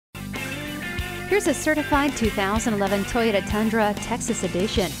Here's a certified 2011 Toyota Tundra Texas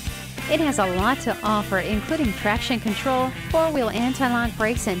Edition. It has a lot to offer, including traction control, four-wheel anti-lock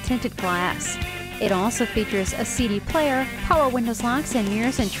brakes, and tinted glass. It also features a CD player, power windows, locks and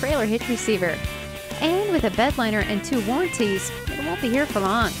mirrors, and trailer hitch receiver. And with a bed liner and 2 warranties, it won't be here for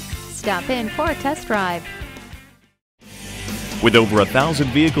long. Stop in for a test drive. With over 1,000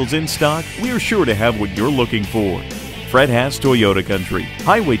 vehicles in stock, we're sure to have what you're looking for. Fred Haas Toyota Country,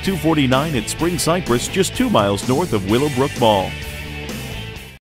 Highway 249 at Spring Cypress, just 2 miles north of Willowbrook Mall.